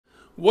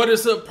What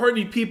is up,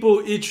 party people?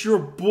 It's your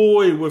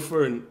boy with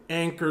an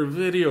ANKR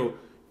video.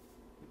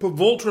 But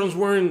Voltron's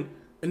wearing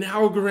an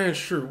Algorand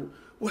shirt.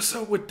 What's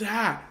up with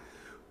that?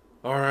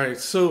 Alright,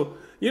 so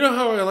you know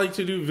how I like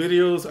to do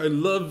videos? I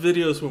love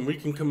videos when we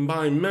can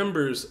combine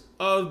members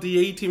of the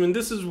A-team, and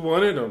this is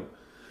one of them.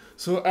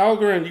 So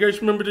Algorand, you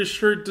guys remember this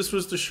shirt? This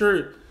was the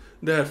shirt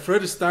that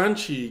Fred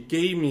Estanchi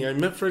gave me. I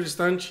met Fred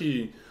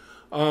Estanchi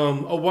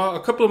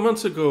a couple of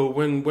months ago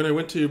when I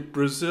went to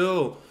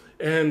Brazil,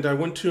 and I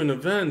went to an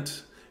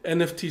event,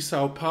 NFT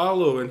Sao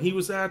Paulo, and he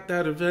was at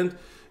that event,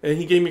 and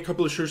he gave me a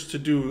couple of shirts to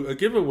do a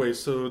giveaway.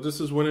 So this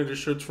is one of the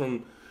shirts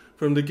from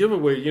the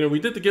giveaway. You know, we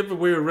did the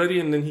giveaway already,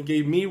 and then he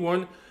gave me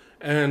one.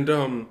 And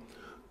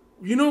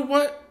you know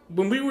what?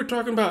 When we were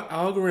talking about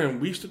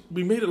Algorand,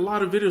 we made a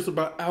lot of videos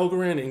about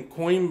Algorand and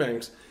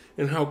Koibanx,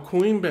 and how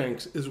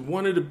Koibanx is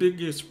one of the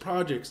biggest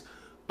projects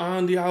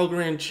on the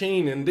Algorand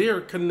chain, and they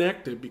are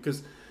connected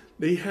because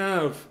they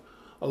have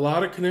a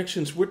lot of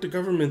connections with the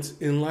governments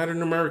in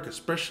Latin America,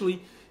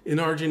 especially in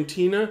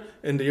Argentina,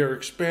 and they are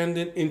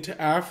expanding into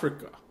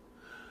Africa.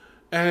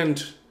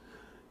 And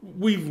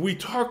we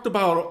talked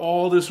about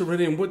all this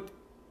already, and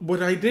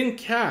what I didn't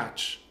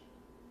catch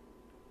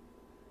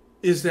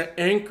is that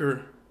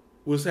ANKR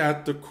was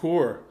at the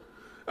core.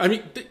 I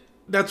mean,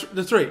 that's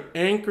right.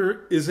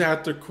 ANKR is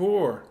at the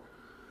core.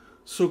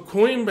 So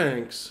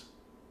Koibanx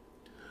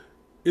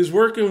is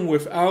working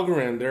with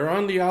Algorand. They're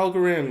on the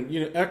Algorand,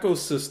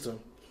 ecosystem,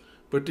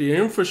 but the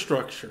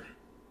infrastructure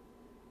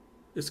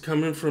is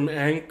coming from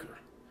ANKR.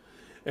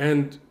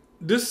 And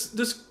this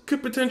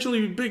could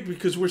potentially be big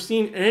because we're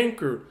seeing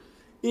ANKR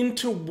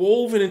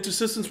interwoven into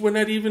systems we're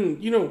not even,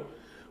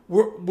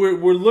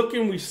 we're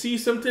looking, we see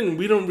something, and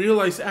we don't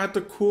realize at the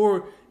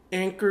core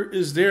ANKR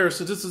is there.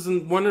 So this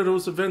isn't one of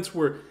those events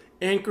where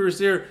ANKR is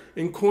there,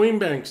 and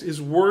Koibanx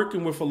is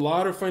working with a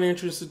lot of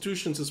financial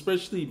institutions,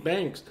 especially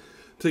banks,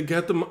 to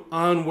get them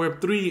on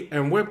Web3.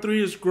 And Web3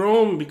 has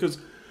grown because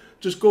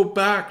just go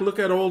back, look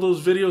at all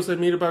those videos I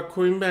made about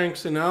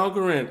Koibanx and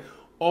Algorand.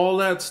 All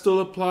that still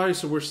applies,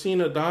 so we're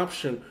seeing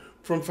adoption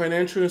from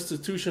financial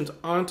institutions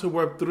onto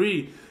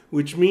Web3,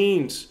 which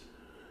means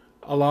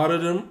a lot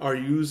of them are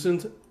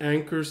using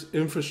ANKR's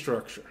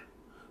infrastructure.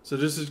 So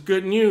this is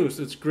good news.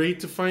 It's great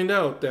to find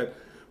out that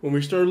when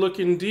we start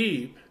looking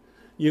deep,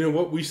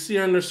 what we see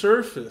on the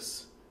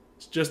surface,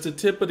 it's just the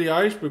tip of the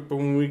iceberg, but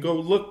when we go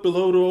look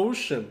below the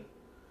ocean,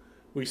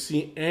 we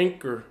see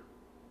ANKR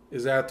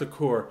is at the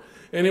core.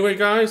 Anyway,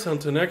 guys,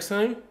 until next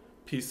time,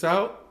 peace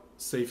out,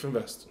 safe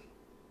investing.